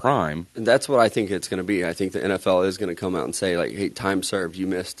in your prime. And that's what I think it's going to be. I think the NFL is going to come out and say, like, hey, time served. You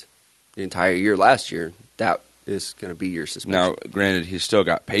missed the entire year last year. That is going to be your suspension. Now, granted, he still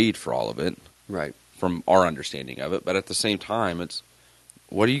got paid for all of it, Right. from our understanding of it. But at the same time, it's,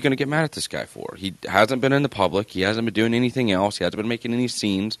 what are you going to get mad at this guy for? He hasn't been in the public. He hasn't been doing anything else. He hasn't been making any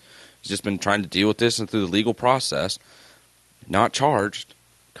scenes. He's just been trying to deal with this and through the legal process. Not charged.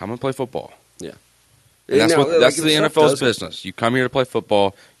 Come and play football. Yeah. And that's Now, that's like, the if stuff NFL's does- business. You come here to play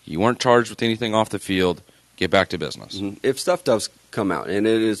football. You weren't charged with anything off the field. Get back to business. Mhm. If stuff does come out and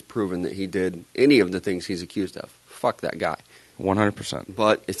it is proven that he did any of the things he's accused of, fuck that guy. 100%.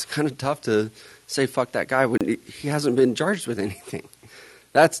 But it's kind of tough to say fuck that guy when he hasn't been charged with anything.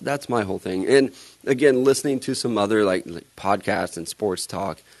 That's my whole thing. And again, listening to some other like podcasts and sports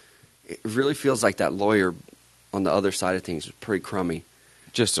talk, it really feels like that lawyer on the other side of things was pretty crummy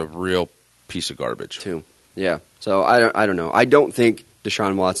Just a real piece of garbage. too. Yeah. So I don't know. I don't think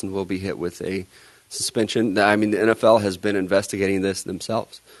Deshaun Watson will be hit with a suspension. I mean, the NFL has been investigating this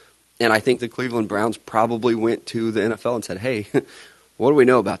themselves. And I think the Cleveland Browns probably went to the NFL and said, hey, what do we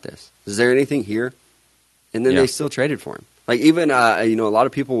know about this? Is there anything here? And then Yeah. they still traded for him. Like even, a lot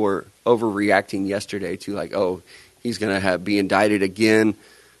of people were overreacting yesterday to like, oh, he's going to be indicted again.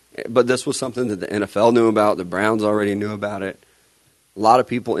 But this was something that the NFL knew about. The Browns already knew about it. A lot of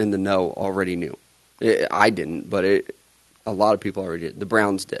people in the know already knew. I didn't, but a lot of people already did. The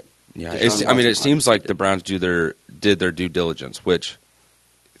Browns did. Yeah, Deshaun I mean, it Watson seems like did. the Browns did their due diligence, which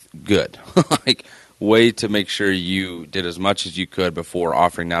good, like way to make sure you did as much as you could before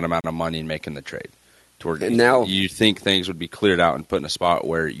offering that amount of money and making the trade. Toward And now- you think things would be cleared out and put in a spot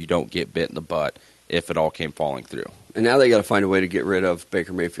where you don't get bit in the butt if it all came falling through. And now they got to find a way to get rid of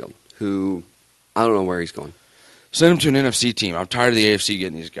Baker Mayfield, who I don't know where he's going. Send him to an NFC team. I'm tired of the AFC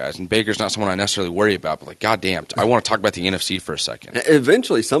getting these guys, and Baker's not someone I necessarily worry about. But like, goddamn, I want to talk about the NFC for a second.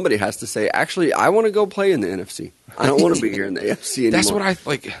 Eventually, somebody has to say, actually, I want to go play in the NFC. I don't want to be here in the AFC anymore. That's what I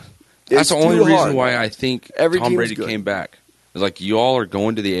like. That's It's the only too reason hard. why I think Every Tom team's Brady good. came back. It's like, you all are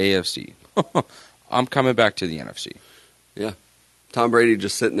going to the AFC. I'm coming back to the NFC. Yeah. Tom Brady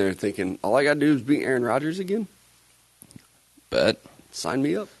just sitting there thinking, all I got to do is beat Aaron Rodgers again? But Sign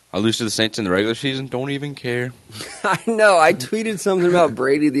me up. I lose to the Saints in the regular season. Don't even care. I know. I tweeted something about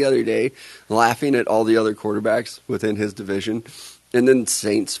Brady the other day, laughing at all the other quarterbacks within his division. And then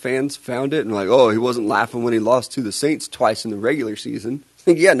Saints fans found it and like, oh, he wasn't laughing when he lost to the Saints twice in the regular season.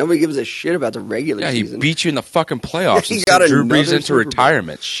 Yeah, nobody gives a shit about the regular Yeah, he season. beat you in the fucking playoffs. He and got sent Drew another Brees into Super Bowl.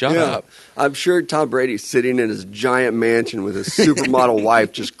 retirement. Shut Yeah. up. I'm sure Tom Brady's sitting in his giant mansion with his supermodel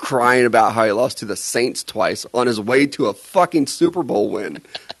wife just crying about how he lost to the Saints twice on his way to a fucking Super Bowl win.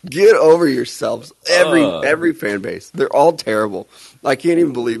 Get over yourselves. Every fan base. They're all terrible. I can't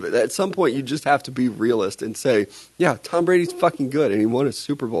even believe it. At some point, you just have to be realist and say, yeah, Tom Brady's fucking good and he won a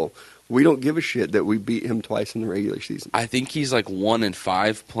Super Bowl. We don't give a shit that we beat him twice in the regular season. I think he's like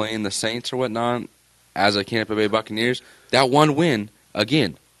 1-5 playing the Saints or whatnot as a Tampa Bay Buccaneers. That one win,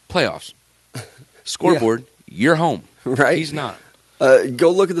 again, playoffs. Scoreboard, you're home. Right? He's not.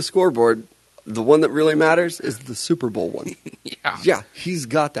 Go look at the scoreboard. The one that really matters is the Super Bowl one. Yeah. Yeah, he's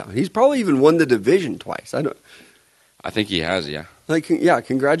got that one. He's probably even won the division twice. I think he has, yeah.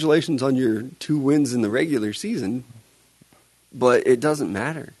 Congratulations on your 2 wins in the regular season. But it doesn't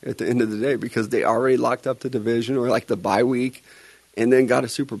matter at the end of the day because they already locked up the division or like the bye week and then got a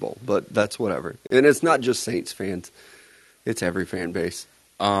Super Bowl. But that's whatever. And it's not just Saints fans. It's every fan base.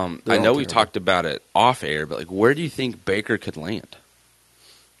 I all know we terrible. talked about it off air, but like, where do you think Baker could land?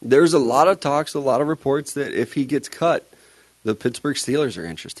 There's a lot of talks, a lot of reports that if he gets cut, the Pittsburgh Steelers are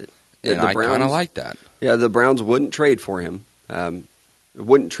interested. And The I kind of like that. Yeah, the Browns wouldn't trade for him.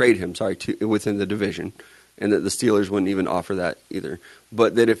 Wouldn't trade him, within the division. And that the Steelers wouldn't even offer that either.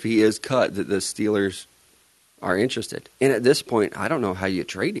 But that if he is cut, that the Steelers are interested. And at this point, I don't know how you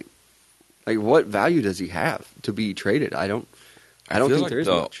trade him. Like, what value does he have to be traded? I don't feel think like there is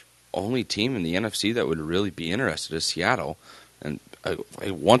the much. only team in the NFC that would really be interested is Seattle. And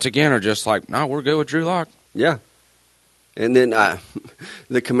they once again are just like, no, we're good with Drew Lock. Yeah. And then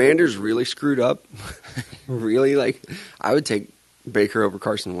the Commanders really screwed up. Really, I would take Baker over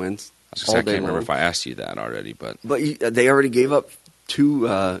Carson Wentz I all can't day remember long. if I asked you that already, but But they already gave up two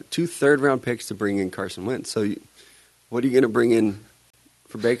third-round picks to bring in Carson Wentz. So what are you going to bring in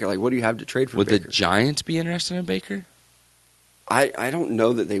for Baker? Like, what do you have to trade for would Baker? the Giants be interested in Baker? I don't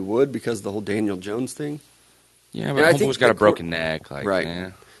know that they would because of the whole Daniel Jones thing. Yeah, And but I think Homeboy's got the a broken neck. Like, Right. eh.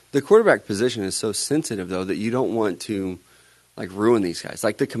 The quarterback position is so sensitive, though, that you don't want to ruin these guys.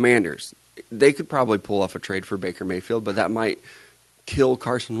 Like the Commanders, they could probably pull off a trade for Baker Mayfield, but that might kill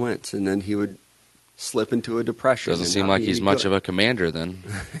Carson Wentz, and then he would slip into a depression. Doesn't seem like he's much of a commander then.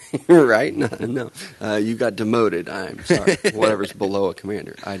 Right? No. You got demoted. I'm sorry. Whatever's below a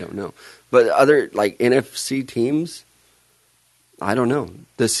commander. I don't know. But other, like, NFC teams, I don't know.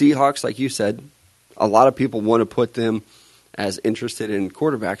 The Seahawks, like you said, a lot of people want to put them as interested in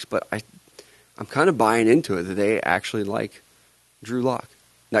quarterbacks, but I'm kind of buying into it that they actually like Drew Lock.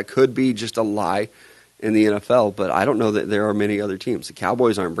 That could be just a lie in the NFL, but I don't know that there are many other teams. The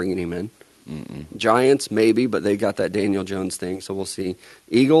Cowboys aren't bringing him in. Mm-mm. Giants, maybe, but they got that Daniel Jones thing, so we'll see.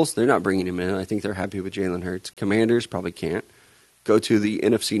 Eagles, they're not bringing him in. I think they're happy with Jalen Hurts. Commanders probably can't. Go to the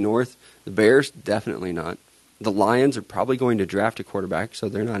NFC North. The Bears, definitely not. The Lions are probably going to draft a quarterback, so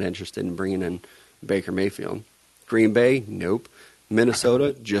they're not interested in bringing in Baker Mayfield. Green Bay, nope.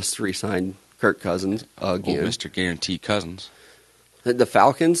 Minnesota just re-signed Kirk Cousins again. Oh, Mr. Guarantee Cousins. The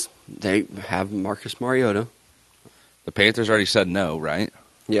Falcons, they have Marcus Mariota. The Panthers already said no, right?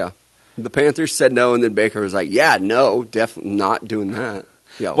 Yeah. The Panthers said no, and then Baker was like, yeah, no, definitely not doing that.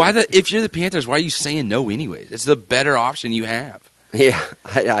 Yeah, If you're the Panthers, why are you saying no anyways? It's the better option you have. Yeah,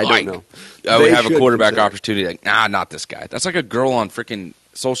 I don't know. We have a quarterback opportunity. Like, nah, not this guy. That's like a girl on freaking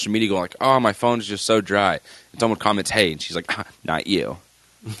social media going like, oh, my phone's just so dry. And someone comments, hey, and she's like, not you.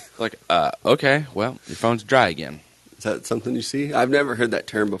 Like, okay, well, your phone's dry again. Is that something you see? I've never heard that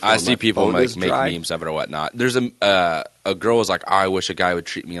term before. I see people make memes of it or whatnot. There's a girl was like, I wish a guy would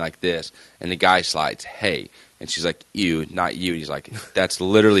treat me like this. And the guy slides, hey. And she's like, you, not you. He's like, that's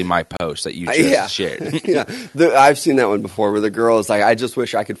literally my post that you just shared. Yeah, I've seen that one before where the girl is like, I just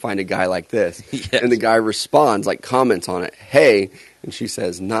wish I could find a guy like this. Yes. And the guy responds, like comments on it, hey. And she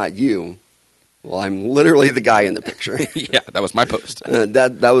says, not you. Well, I'm literally the guy in the picture. Yeah, that was my post.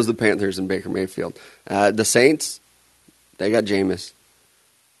 That was the Panthers and Baker Mayfield. The Saints, they got Jameis.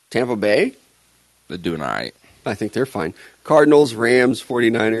 Tampa Bay? They're doing all right. I think they're fine. Cardinals, Rams,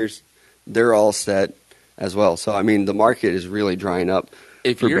 49ers, they're all set as well. So, I mean, the market is really drying up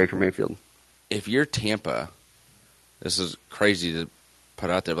for Baker Mayfield. If you're Tampa, this is crazy to put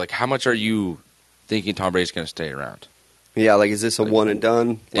out there. Like, how much are you thinking Tom Brady's going to stay around? Yeah, like, is this a one and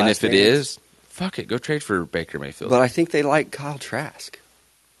done? And if it is, fuck it. Go trade for Baker Mayfield. But I think they like Kyle Trask,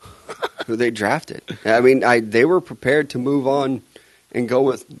 who they drafted. I mean, they were prepared to move on and go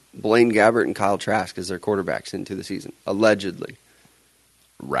with Blaine Gabbert and Kyle Trask as their quarterbacks into the season, allegedly.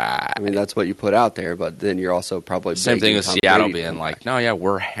 Right. I mean, that's what you put out there, but then you're also probably... Same thing with Seattle being like, no, yeah,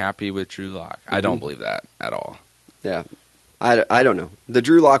 we're happy with Drew Lock. Mm-hmm. I don't believe that at all. Yeah. I don't know. The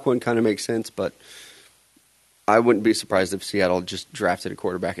Drew Lock one kind of makes sense, but I wouldn't be surprised if Seattle just drafted a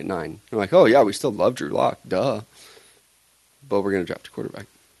quarterback at 9. They're like, oh, yeah, we still love Drew Lock. Duh. But we're going to draft a quarterback.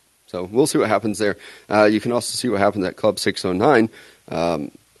 So we'll see what happens there. You can also see what happened at Club 609.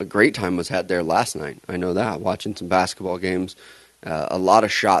 A great time was had there last night. I know that, watching some basketball games. A lot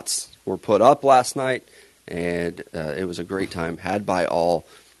of shots were put up last night, and it was a great time. Had by all.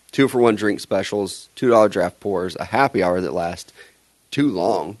 2-for-1 drink specials, $2 draft pours, a happy hour that lasts too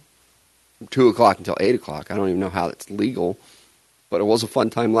long, 2 o'clock until 8 o'clock. I don't even know how that's legal, but it was a fun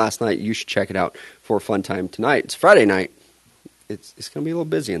time last night. You should check it out for a fun time tonight. It's Friday night. It's going to be a little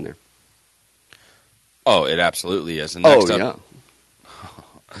busy in there. Oh, it absolutely is. And next yeah.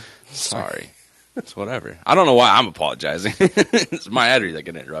 Sorry. It's whatever. I don't know why I'm apologizing. It's my editor that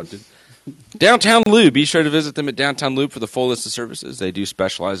got interrupted. Downtown Lube. Be sure to visit them at Downtown Lube for the full list of services. They do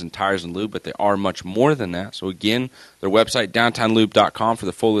specialize in tires and lube, but they are much more than that. So, again, their website, downtownlube.com, for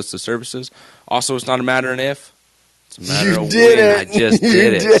the full list of services. Also, it's not a matter of if. It's a matter of when. I just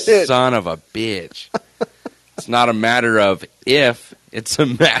did it. Son of a bitch. It's not a matter of if. It's a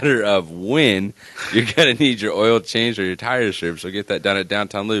matter of when you're going to need your oil change or your tires service. So get that done at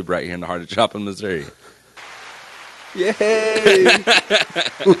Downtown Lube right here in the heart of Joplin, Missouri. Yay!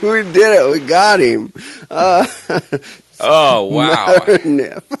 We did it. We got him. Oh, wow.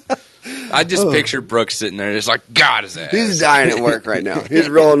 I just pictured Brooks sitting there just like, God, his ass. He's dying at work right now. He's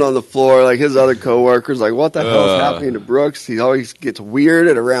rolling on the floor like his other coworkers. Like, what the hell is happening to Brooks? He always gets weird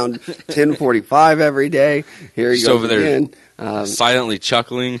at around 10:45 every day. Here he goes over again. There silently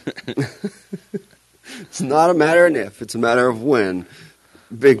chuckling. It's not a matter of if. It's a matter of when.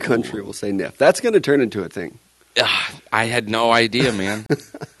 Big Country will say Niff. That's going to turn into a thing. I had no idea, man.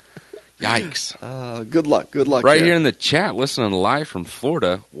 Yikes. Good luck. Good luck. Right here in the chat, listening live from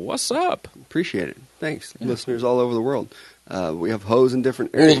Florida. What's up? Appreciate it. Thanks. Yeah. Listeners all over the world. We have hoes in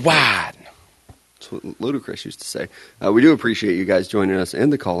different areas. Worldwide. That's what Ludacris used to say. We do appreciate you guys joining us in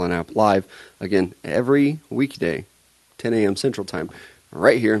the Call-In app live, again, every weekday, 10 a.m. Central Time,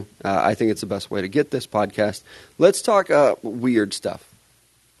 right here. I think it's the best way to get this podcast. Let's talk weird stuff.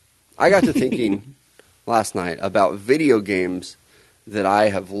 I got to thinking last night about video games that I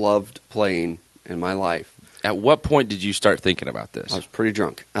have loved playing in my life. At what point did you start thinking about this? I was pretty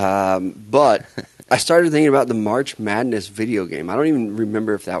drunk. But I started thinking about the March Madness video game. I don't even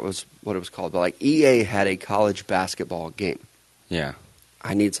remember if that was what it was called, but like EA had a college basketball game. Yeah.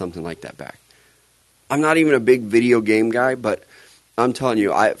 I need something like that back. I'm not even a big video game guy, but I'm telling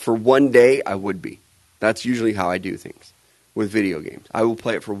you, for one day, I would be. That's usually how I do things with video games. I will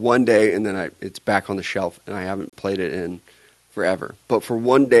play it for one day, and then it's back on the shelf, and I haven't played it in forever. But for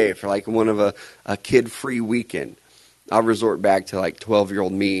one day, for like one of a kid-free weekend, I'll resort back to like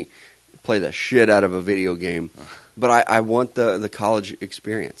 12-year-old me, play the shit out of a video game. But I want the college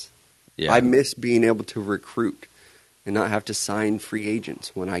experience. Yeah. I miss being able to recruit and not have to sign free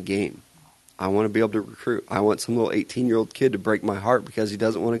agents when I game. I want to be able to recruit. I want some little 18-year-old kid to break my heart because he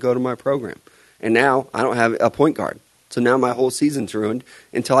doesn't want to go to my program. And now I don't have a point guard. So now my whole season's ruined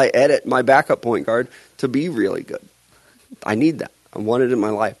until I edit my backup point guard to be really good. I need that. I want it in my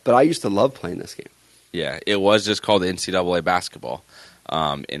life. But I used to love playing this game. Yeah, it was just called the NCAA basketball.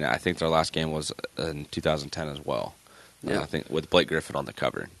 And I think their last game was in 2010 as well. Yeah. I think with Blake Griffin on the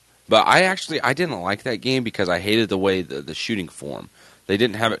cover. But I didn't like that game because I hated the way the shooting form. They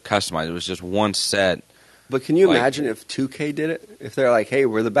didn't have it customized. It was just one set. But can you imagine if 2K did it? If they're like, hey,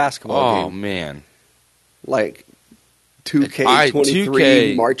 we're the basketball game. Oh, man. Like 2K23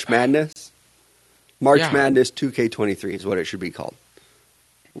 2K March Madness? March Yeah. Madness 2K23 is what it should be called.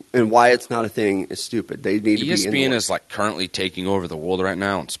 And why it's not a thing is stupid. They need to be in ESPN the is like currently taking over the world right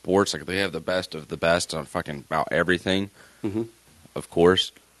now in sports. Like they have the best of the best on fucking about everything. Mhm. Of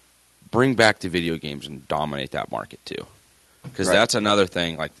course, bring back the video games and dominate that market too. Because Right. that's another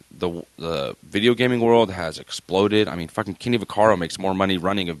thing. Like the video gaming world has exploded. I mean, fucking Kenny Vaccaro makes more money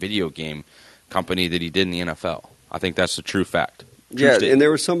running a video game company than he did in the NFL. I think that's the true fact. True Yeah, statement. and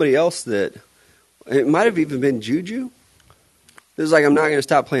there was somebody else that it might have even been Juju. It was like, I'm not going to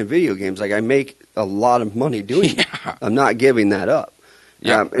stop playing video games. Like, I make a lot of money doing it. Yeah. I'm not giving that up.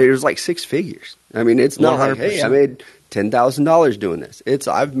 Yeah. It was like six figures. I mean, it's not like, hey, I 100%. made $10,000 doing this.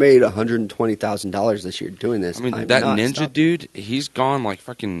 I've made $120,000 this year doing this. I mean, I'm that not Ninja stopping. dude, he's gone like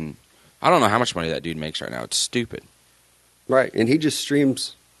fucking. I don't know how much money that dude makes right now. It's stupid. Right, and he just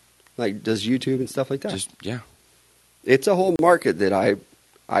streams, like, does YouTube and stuff like that. Just yeah. It's a whole market that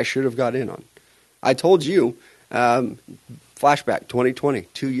I should have got in on. I told you, flashback 2020,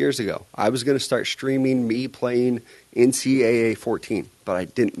 2 years ago, I was going to start streaming me playing NCAA 14, but I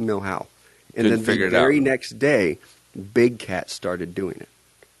didn't know how. And Didn't then figure the it out. very next day, Big Cat started doing it.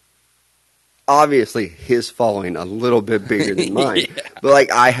 Obviously, his following a little bit bigger than mine, but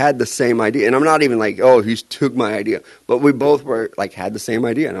like I had the same idea, and I'm not even like, oh, he took my idea, but we both were like had the same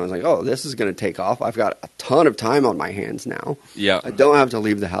idea, and I was like, oh, this is going to take off. I've got a ton of time on my hands now. Yeah. I don't have to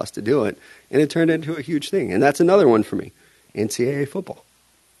leave the house to do it, and it turned into a huge thing, and that's another one for me, NCAA football.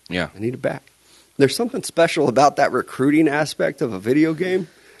 Yeah. I need it back. There's something special about that recruiting aspect of a video game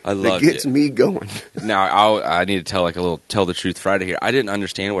I that loved gets it. me going. Now I need to tell like a little tell the truth Friday here. I didn't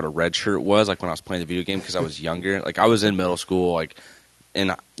understand what a red shirt was like when I was playing the video game because I was younger. Like I was in middle school, like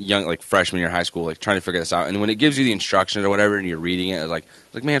in young like freshman year of high school, like trying to figure this out. And when it gives you the instructions or whatever, and you're reading it, it's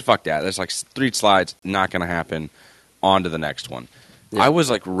like man, fuck that. There's like 3 slides, not gonna happen. On to the next one. Yeah. I was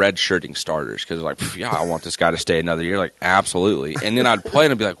like red shirting starters because like yeah, I want this guy to stay another year. Like absolutely. And then I'd play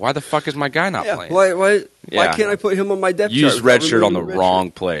and I'd be like, why the fuck is my guy not playing? Why Yeah. can't I put him on my depth chart? Use red without shirt on the removing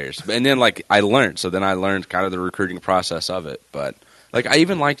wrong players. And then like I learned. So then I learned kind of the recruiting process of it. But like I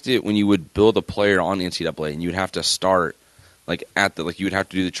even liked it when you would build a player on NCAA and you'd have to start like at the like you would have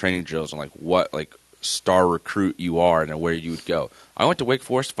to do the training drills on like what like star recruit you are and where you would go. I went to Wake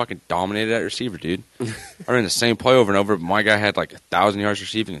Forest, fucking dominated at receiver, dude. I ran the same play over and over. But my guy had like 1,000 yards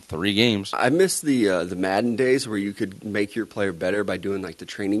receiving in 3 games. I miss the Madden days where you could make your player better by doing like the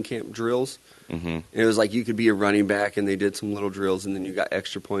training camp drills. Mm-hmm. And it was like you could be a running back and they did some little drills and then you got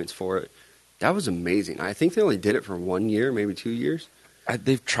extra points for it. That was amazing. I think they only did it for 1 year, maybe 2 years.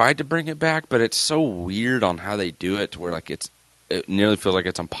 They've tried to bring it back, but it's so weird on how they do it to where like it nearly feels like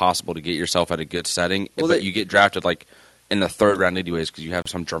it's impossible to get yourself at a good setting. Well, But you get drafted like in the 3rd round anyways because you have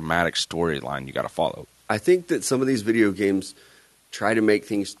some dramatic storyline you got to follow. I think that some of these video games try to make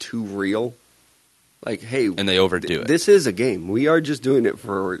things too real. Like, hey, And they overdo it. this is a game. We are just doing it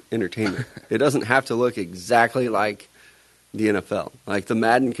for entertainment. It doesn't have to look exactly like the NFL. Like the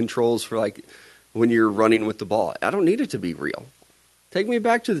Madden controls for like when you're running with the ball. I don't need it to be real. Take me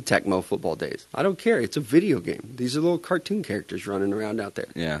back to the Tecmo football days. I don't care. It's a video game. These are little cartoon characters running around out there.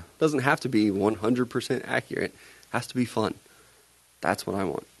 Yeah. It doesn't have to be 100% accurate. It has to be fun. That's what I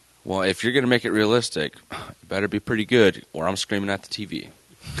want. Well, if you're going to make it realistic, it better be pretty good or I'm screaming at the TV.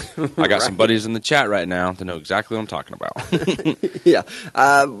 I got some buddies in the chat right now that know exactly what I'm talking about. Yeah.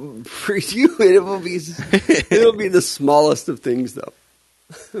 For you, it'll be the smallest of things, though.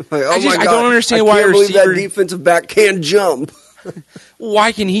 Like, oh my God, I don't understand why I can't believe receiver, that defensive back can jump.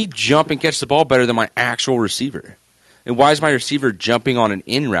 Why can he jump and catch the ball better than my actual receiver? And why is my receiver jumping on an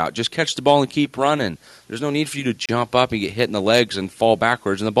in route? Just catch the ball and keep running. There's no need for you to jump up and get hit in the legs and fall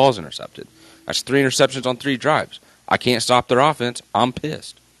backwards and the ball's intercepted. That's 3 interceptions on 3 drives. I can't stop their offense. I'm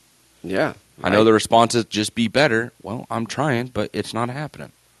pissed. Yeah. I know the response is just be better. Well, I'm trying, but it's not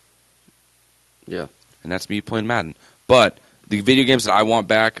happening. Yeah. And that's me playing Madden. But the video games that I want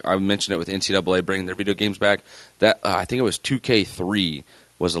back, I mentioned it with NCAA bringing their video games back. That I think it was 2K3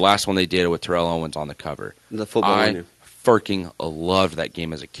 was the last one they did with Terrell Owens on the cover. The football one. Freaking loved that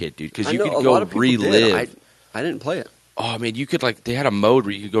game as a kid, dude. Because you could a go lot of people relive. did. I didn't play it. Oh, man, you could, they had a mode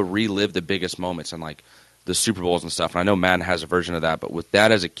where you could go relive the biggest moments and, the Super Bowls and stuff. And I know Madden has a version of that, but with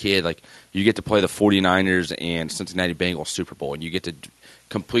that as a kid, you get to play the 49ers and Cincinnati Bengals Super Bowl, and you get to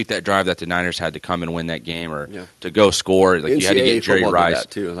complete that drive that the Niners had to come and win that game or to go score. You had to get Jerry Rice.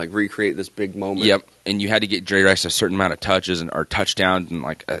 Did that too, recreate this big moment. Yep, and you had to get Jerry Rice a certain amount of touches or touchdowns in,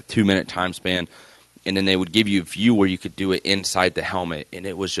 a 2-minute time span. And then they would give you a view where you could do it inside the helmet, and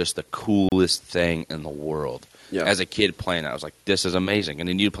it was just the coolest thing in the world. Yeah. As a kid playing that, I was like, this is amazing. And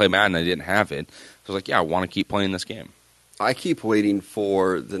then you'd play Madden, I didn't have it. So I was like, yeah, I want to keep playing this game. I keep waiting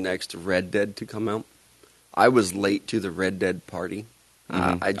for the next Red Dead to come out. I was late to the Red Dead party.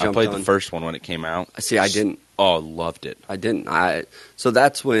 I played the first one when it came out. See, I didn't. Oh, loved it. I didn't. So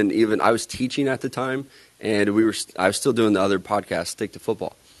that's when I was teaching at the time, and I was still doing the other podcast, Stick to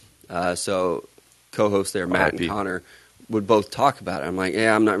Football. So co-hosts there, Matt and Connor, would both talk about it. I'm like,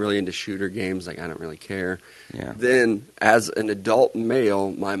 yeah, I'm not really into shooter games. I don't really care. Yeah. Then, as an adult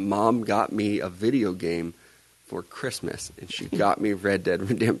male, my mom got me a video game for Christmas, and she got me Red Dead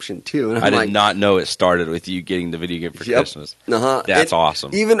Redemption 2. And I did not know it started with you getting the video game for Christmas. Uh-huh. That's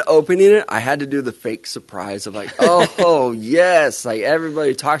awesome. Even opening it, I had to do the fake surprise of oh, yes,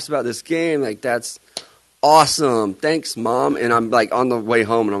 everybody talks about this game. That's awesome. Thanks, Mom. And I'm on the way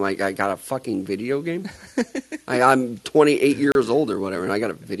home, and I'm like, I got a fucking video game? I'm 28 years old or whatever, and I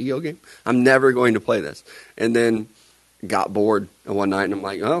got a video game? I'm never going to play this. And then got bored one night, and I'm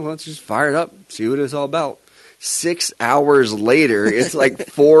like, oh, let's just fire it up, see what it's all about. 6 hours later, it's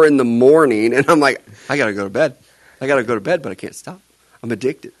 4 in the morning, and I'm like, I got to go to bed. I got to go to bed, but I can't stop. I'm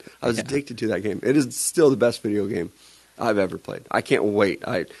addicted. I was addicted to that game. It is still the best video game I've ever played. I can't wait.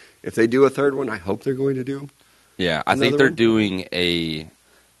 If they do a third one, I hope they're going to do. Yeah, I think they're doing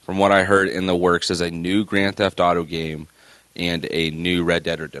from what I heard in the works, is a new Grand Theft Auto game and a new Red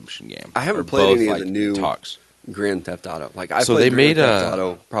Dead Redemption game. I haven't played any of the new talks. Grand Theft Auto. I played Grand Theft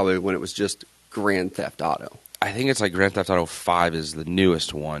Auto probably when it was just Grand Theft Auto. I think it's Grand Theft Auto 5 is the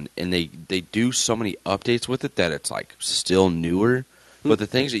newest one, and they do so many updates with it that it's still newer. But the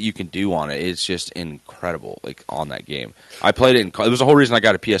things that you can do on it, it's just incredible, on that game. I played it it was the whole reason I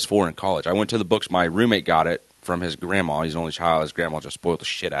got a PS4 in college. I went to the books. My roommate got it from his grandma. He's an only child. His grandma just spoiled the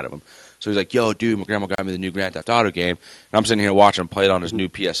shit out of him. So he's like, yo, dude, my grandma got me the new Grand Theft Auto game. And I'm sitting here watching him play it on his new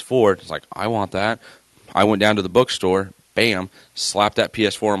PS4. It's like, I want that. I went down to the bookstore, bam, slapped that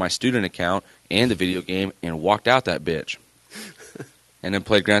PS4 on my student account and the video game, and walked out that bitch. And then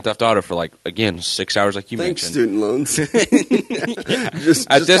played Grand Theft Auto for, again, 6 hours you Thanks, mentioned. student loans.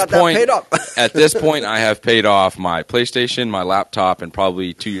 At this point, I have paid off my PlayStation, my laptop, and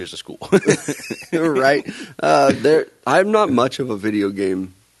probably 2 years of school. Right. I'm not much of a video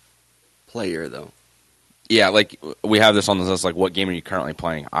game player, though. Yeah, we have this on the list, what game are you currently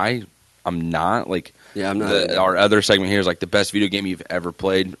playing? I'm not. Yeah, I'm not. Our other segment here is, the best video game you've ever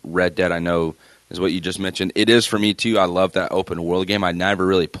played. Red Dead, I know, is what you just mentioned. It is for me, too. I love that open world game. I never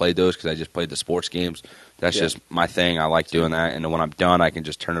really played those because I just played the sports games. That's just my thing. I like doing that. And then when I'm done, I can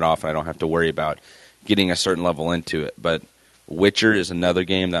just turn it off, and I don't have to worry about getting a certain level into it. But Witcher is another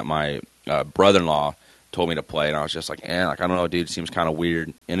game that my brother-in-law told me to play, and I was just I don't know, dude, it seems kind of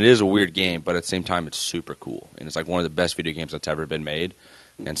weird. And it is a weird game, but at the same time, it's super cool. And it's one of the best video games that's ever been made.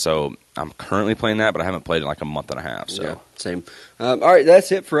 And so I'm currently playing that, but I haven't played it in a month and a half. So. Yeah, same. All right,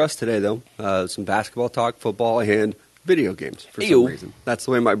 that's it for us today, though. Some basketball talk, football, and video games for some reason. That's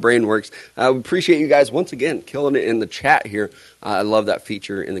the way my brain works. We appreciate you guys once again killing it in the chat here. I love that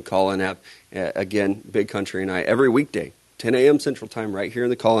feature in the call-in app. Again, Big Country and I, every weekday, 10 a.m. Central Time, right here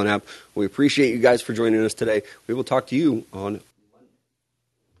in the call-in app. We appreciate you guys for joining us today. We will talk to you on